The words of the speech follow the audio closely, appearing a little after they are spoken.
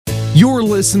You're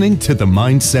listening to The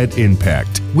Mindset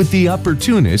Impact with the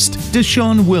opportunist,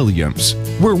 Deshaun Williams,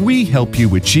 where we help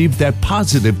you achieve that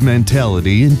positive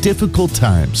mentality in difficult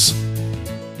times.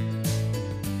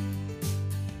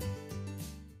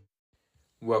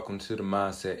 Welcome to The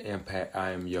Mindset Impact.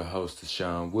 I am your host,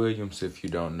 Deshaun Williams. If you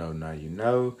don't know, now you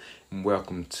know. And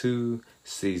welcome to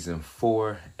Season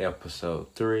 4,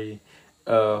 Episode 3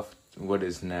 of what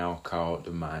is now called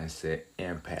the Mindset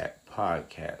Impact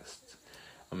Podcast.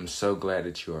 I'm so glad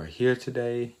that you are here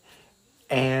today,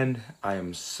 and I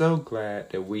am so glad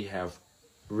that we have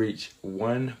reached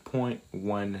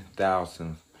 1.1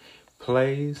 thousand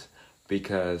plays,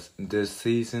 because this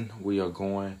season we are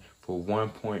going for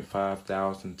 1.5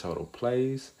 thousand total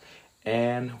plays,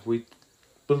 and we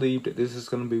believe that this is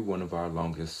going to be one of our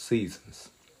longest seasons.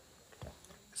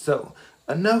 So,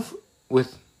 enough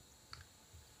with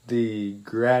the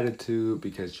gratitude,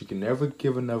 because you can never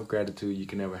give enough gratitude, you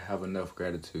can never have enough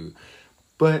gratitude.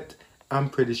 But I'm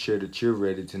pretty sure that you're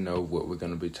ready to know what we're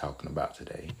going to be talking about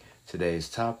today. Today's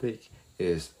topic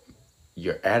is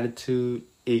your attitude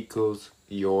equals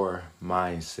your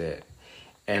mindset.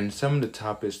 And some of the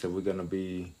topics that we're going to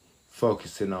be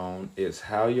focusing on is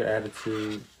how your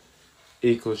attitude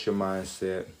equals your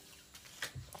mindset,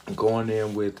 going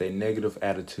in with a negative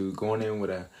attitude, going in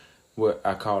with what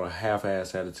I call a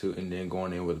half-ass attitude, and then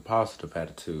going in with a positive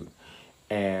attitude.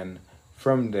 And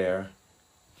from there,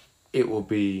 it will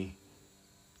be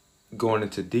going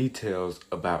into details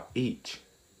about each.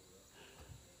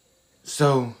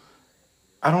 So,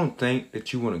 I don't think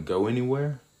that you want to go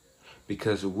anywhere,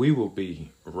 because we will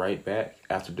be right back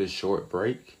after this short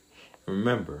break.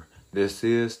 Remember, this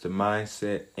is the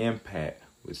Mindset Impact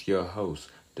with your host,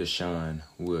 Deshaun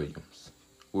Williams.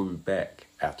 We'll be back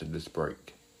after this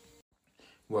break.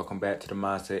 Welcome back to the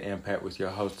Mindset Impact with your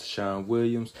host, Deshaun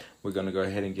Williams. We're going to go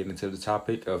ahead and get into the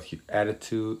topic of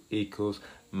attitude equals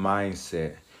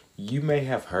mindset. You may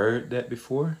have heard that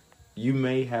before. You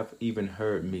may have even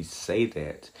heard me say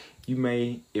that. You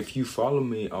may, if you follow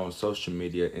me on social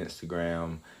media,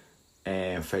 Instagram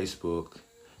and Facebook,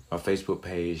 my Facebook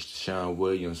page, Deshaun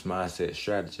Williams Mindset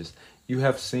Strategist, you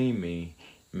have seen me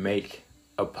make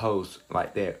a post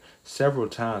like that several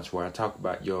times where I talk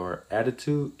about your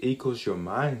attitude equals your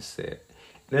mindset.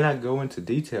 Then I go into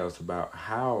details about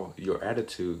how your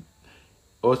attitude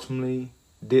ultimately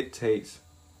dictates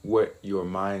what your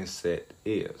mindset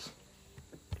is.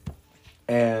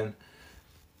 And,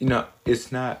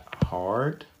 it's not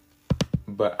hard,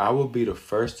 but I will be the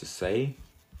first to say,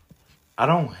 I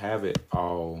don't have it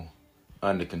all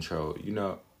under control.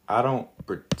 I don't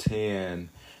pretend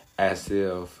as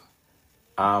if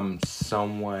I'm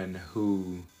someone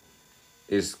who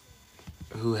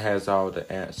has all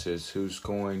the answers, who's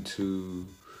going to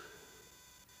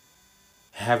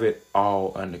have it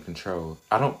all under control.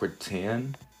 I don't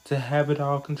pretend to have it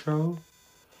all control,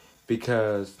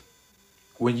 because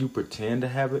when you pretend to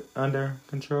have it under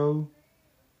control,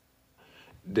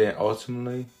 then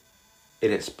ultimately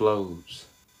it explodes.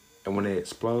 And when it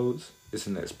explodes, it's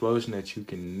an explosion that you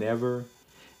can never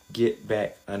get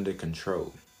back under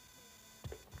control.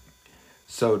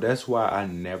 So that's why I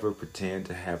never pretend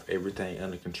to have everything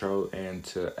under control and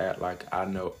to act like I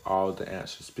know all the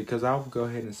answers, because I'll go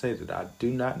ahead and say that I do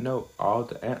not know all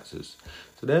the answers.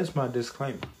 So that's my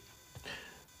disclaimer.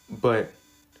 But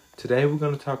today we're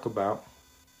going to talk about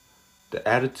the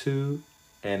attitude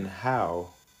and how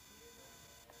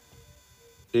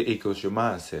it equals your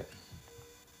mindset.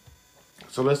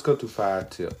 So let's go through 5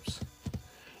 tips.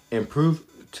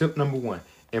 Tip number 1.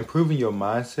 Improving your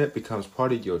mindset becomes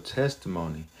part of your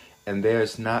testimony, and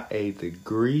there's not a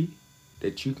degree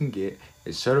that you can get,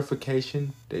 a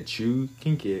certification that you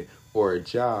can get, or a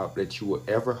job that you will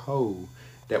ever hold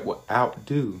that will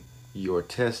outdo your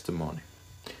testimony.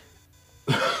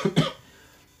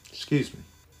 Excuse me.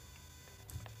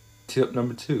 Tip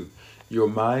number 2. Your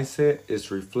mindset is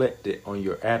reflected on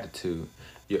your attitude.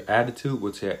 Your attitude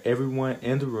will tell everyone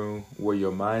in the room where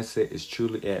your mindset is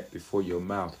truly at before your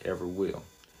mouth ever will.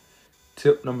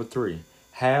 Tip number 3.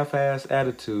 Half-ass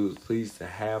attitudes leads to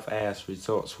half-ass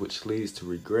results, which leads to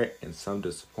regret and some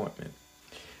disappointment.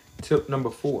 Tip number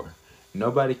 4.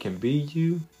 Nobody can be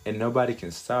you, and nobody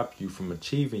can stop you from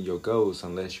achieving your goals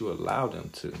unless you allow them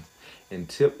to. And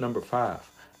tip number 5.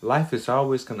 Life is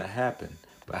always going to happen,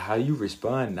 but how you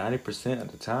respond 90%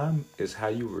 of the time is how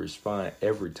you respond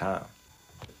every time.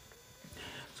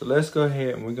 So let's go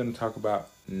ahead and we're going to talk about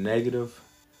negative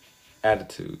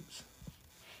attitudes.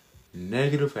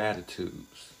 Negative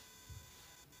attitudes.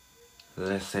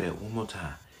 Let's say that one more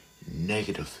time.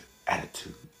 Negative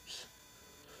attitudes.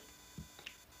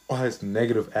 Why is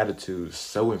negative attitudes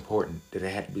so important that it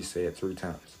had to be said 3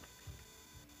 times?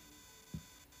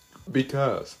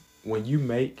 Because when you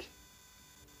make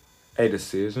a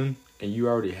decision and you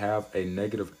already have a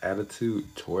negative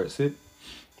attitude towards it,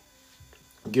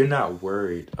 you're not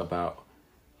worried about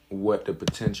what the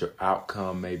potential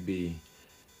outcome may be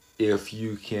if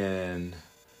you can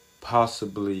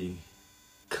possibly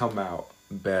come out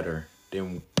better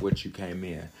than what you came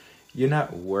in. You're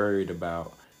not worried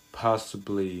about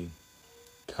possibly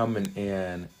coming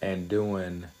in and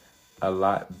doing a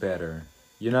lot better.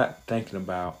 You're not thinking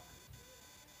about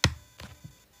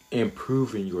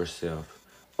improving yourself.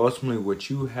 Ultimately, what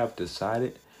you have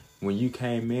decided when you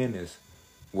came in is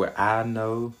what I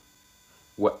know,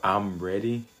 what I'm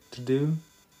ready to do,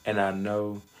 and I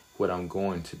know what I'm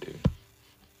going to do.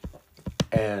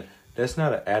 And that's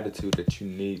not an attitude that you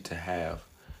need to have.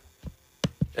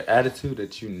 The attitude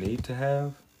that you need to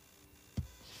have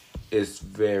is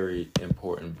very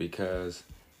important, because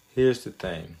here's the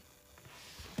thing.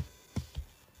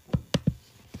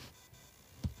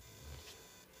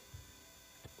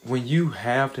 When you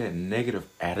have that negative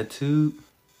attitude,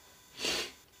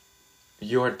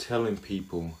 you're telling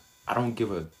people, I don't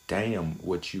give a damn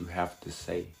what you have to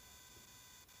say.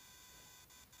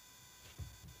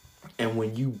 And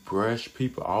when you brush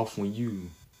people off, when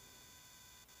you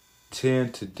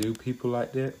tend to do people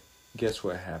like that, guess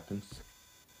what happens?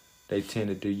 They tend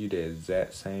to do you the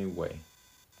exact same way.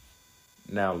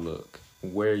 Now look,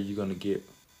 where are you going to get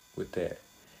with that?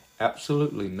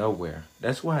 Absolutely nowhere.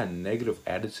 That's why a negative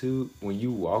attitude, when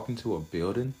you walk into a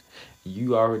building,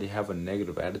 you already have a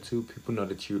negative attitude. People know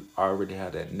that you already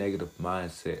have that negative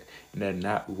mindset, and they're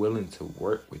not willing to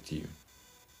work with you.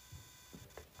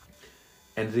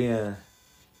 And then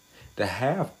the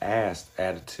half-assed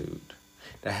attitude.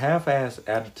 The half-assed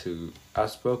attitude I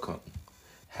spoke on.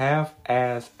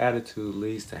 Half-assed attitude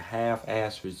leads to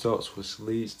half-assed results, which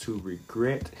leads to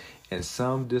regret and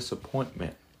some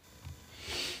disappointment.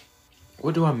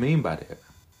 What do I mean by that?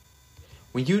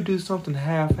 When you do something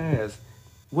half-assed,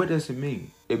 what does it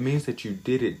mean? It means that you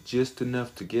did it just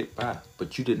enough to get by,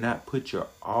 but you did not put your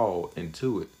all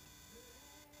into it.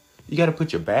 You got to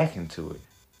put your back into it.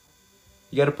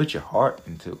 You got to put your heart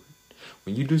into it.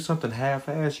 When you do something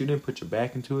half-assed, you didn't put your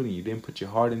back into it, and you didn't put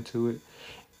your heart into it,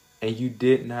 and you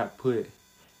did not put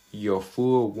your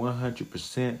full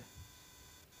 100%,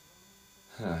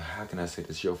 how can I say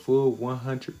this? Your full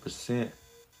 100%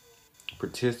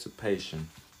 participation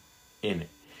in it.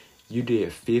 You did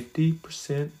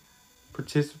 50%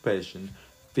 participation,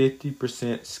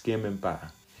 50% skimming by.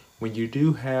 When you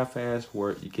do half-ass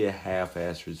work, you get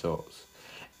half-ass results.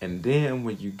 And then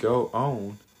when you go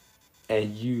on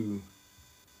and you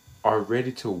are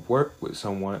ready to work with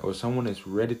someone, or someone is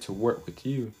ready to work with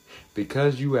you,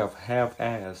 because you have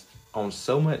half-assed on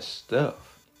so much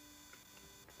stuff,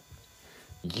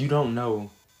 you don't know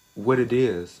what it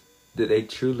is that they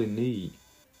truly need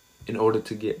in order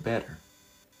to get better.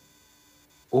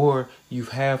 Or you've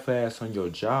half-assed on your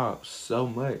job so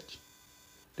much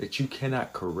that you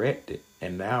cannot correct it,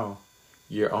 and now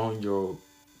you're on your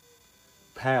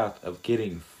path of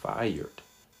getting fired,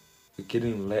 of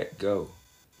getting let go.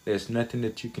 There's nothing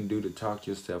that you can do to talk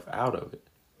yourself out of it.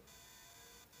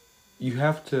 You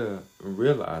have to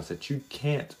realize that you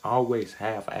can't always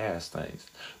half-ass things,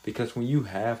 because when you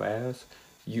half-ass,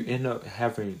 you end up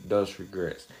having those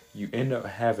regrets. You end up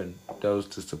having those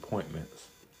disappointments.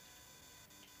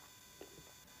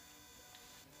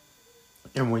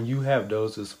 And when you have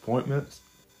those disappointments,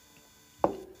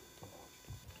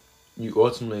 you're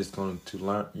ultimately going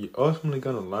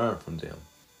to learn from them.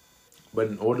 But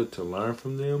in order to learn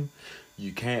from them,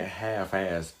 you can't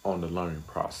half-ass on the learning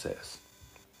process.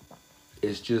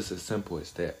 It's just as simple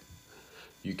as that.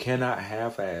 You cannot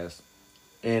half-ass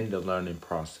in the learning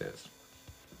process.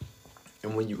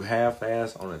 And when you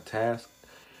half-ass on a task,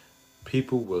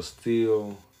 people will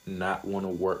still not want to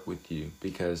work with you,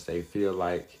 because they feel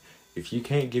like if you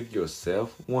can't give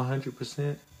yourself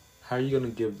 100%, how are you going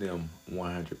to give them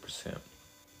 100%?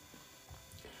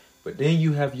 But then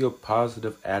you have your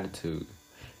positive attitude.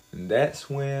 And that's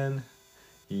when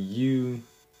you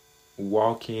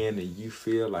walk in and you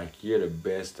feel like you're the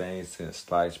best thing since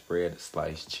sliced bread or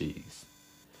sliced cheese.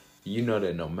 You know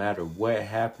that no matter what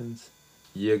happens,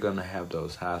 you're going to have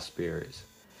those high spirits.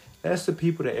 That's the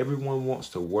people that everyone wants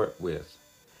to work with.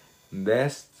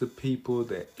 That's the people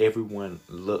that everyone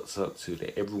looks up to,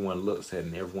 that everyone looks at,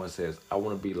 and everyone says, I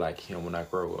want to be like him when I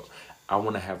grow up. I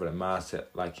want to have a mindset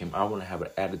like him. I want to have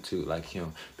an attitude like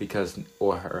him, because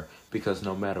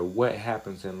no matter what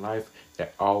happens in life,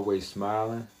 they're always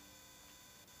smiling.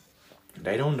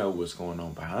 They don't know what's going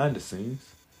on behind the scenes,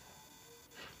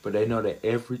 but they know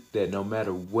that no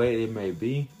matter what it may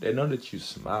be, they know that you're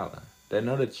smiling. They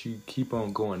know that you keep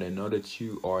on going. They know that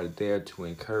you are there to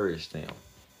encourage them.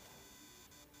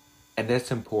 And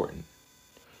that's important.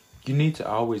 You need to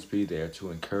always be there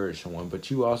to encourage someone, but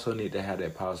you also need to have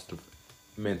that positive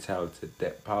mentality,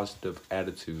 that positive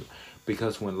attitude.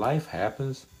 Because when life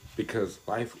happens, because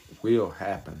life will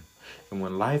happen. And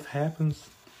when life happens,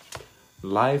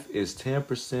 life is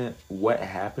 10% what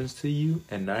happens to you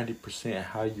and 90%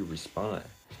 how you respond.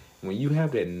 When you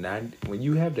have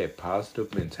that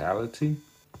positive mentality,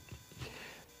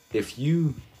 if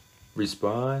you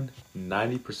respond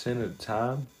 90% of the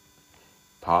time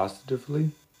positively,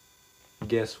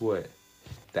 guess what?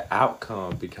 The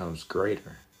outcome becomes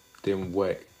greater than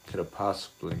what could have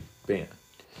possibly been.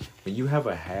 When you have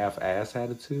a half-ass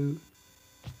attitude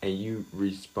and you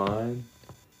respond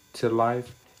to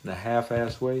life in a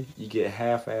half-ass way, you get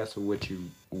half-ass of what you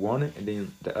wanted, and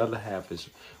then the other half is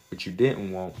what you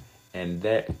didn't want, and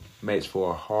that makes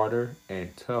for a harder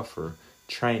and tougher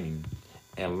training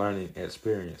and learning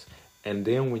experience. And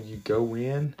then when you go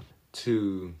in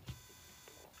to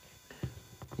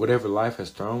whatever life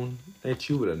has thrown at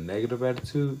you with a negative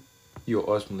attitude, you're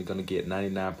ultimately going to get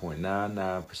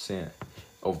 99.99%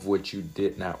 of what you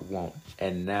did not want.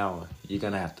 And now you're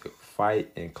going to have to fight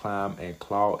and climb and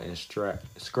claw and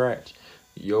scratch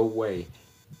your way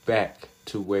back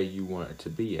to where you wanted to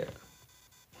be at.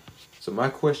 So my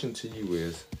question to you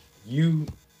is, you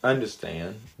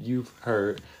understand, you've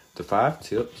heard the 5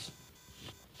 tips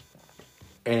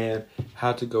and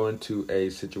how to go into a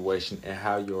situation and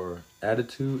how your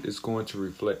attitude is going to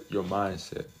reflect your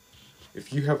mindset.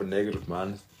 If you have a negative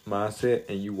mindset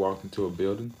and you walk into a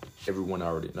building, everyone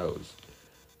already knows.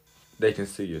 They can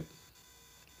see it.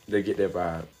 They get that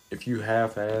vibe. If you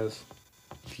got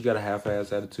a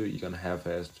half-ass attitude, you're going to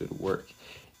half-ass do the work.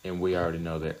 And we already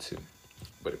know that too.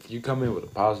 But if you come in with a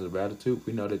positive attitude,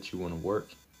 we know that you want to work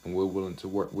and we're willing to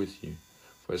work with you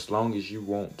for as long as you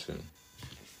want to.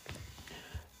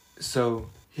 So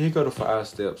here go the 5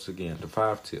 steps again, the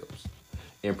 5 tips.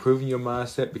 Improving your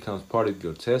mindset becomes part of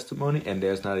your testimony, and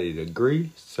there's not a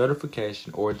degree,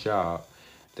 certification, or job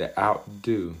that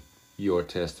outdo your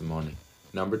testimony.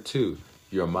 Number 2,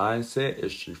 your mindset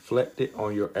is reflected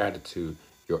on your attitude.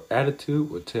 Your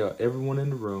attitude will tell everyone in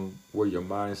the room where your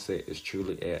mindset is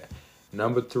truly at.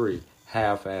 Number 3,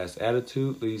 half-ass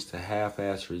attitude leads to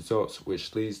half-ass results,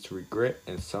 which leads to regret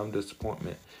and some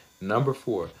disappointment. Number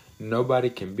 4, nobody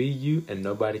can be you and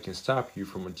nobody can stop you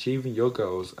from achieving your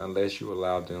goals unless you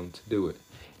allow them to do it.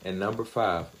 And number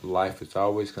 5, life is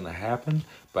always going to happen,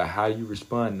 but how you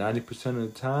respond 90%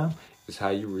 of the time is how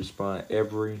you respond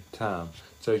every time.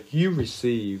 So you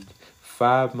received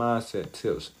 5 mindset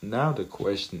tips. Now the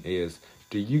question is,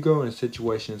 do you go in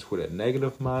situations with a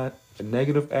negative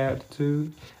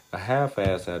attitude, a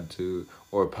half-ass attitude,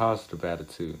 or a positive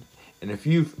attitude? And if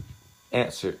you've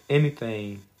answered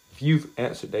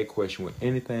that question with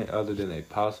anything other than a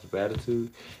positive attitude,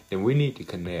 then we need to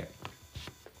connect.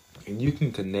 And you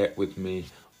can connect with me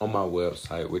on my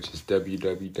website, which is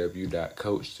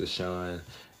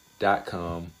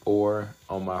www.coachdeshaun.com, or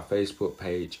on my Facebook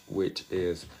page, which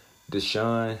is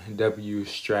Deshaun W.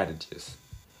 Strategist.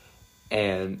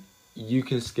 And you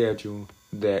can schedule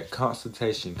that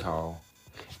consultation call,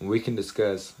 and we can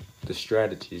discuss the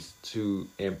strategies to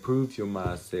improve your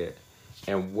mindset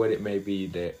and what it may be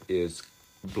that is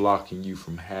blocking you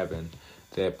from having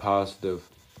that positive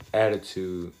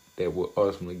attitude that will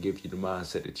ultimately give you the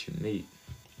mindset that you need.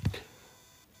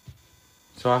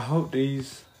 So I hope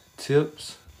these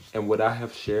tips and what I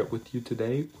have shared with you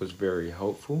today was very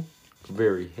helpful,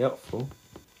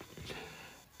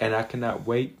 and I cannot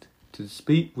wait to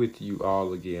speak with you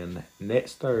all again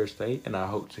next Thursday, and I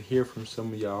hope to hear from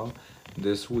some of y'all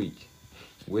this week.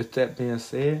 With that being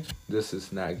said, this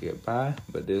is not goodbye,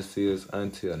 but this is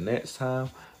until next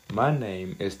time. My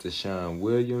name is Deshaun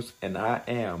Williams, and I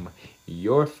am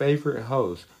your favorite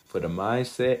host for the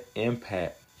Mindset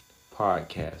Impact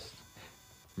Podcast.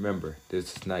 Remember,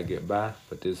 this is not goodbye,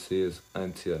 but this is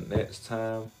until next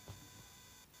time.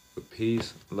 With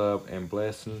peace, love, and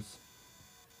blessings.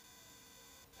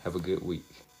 Have a good week.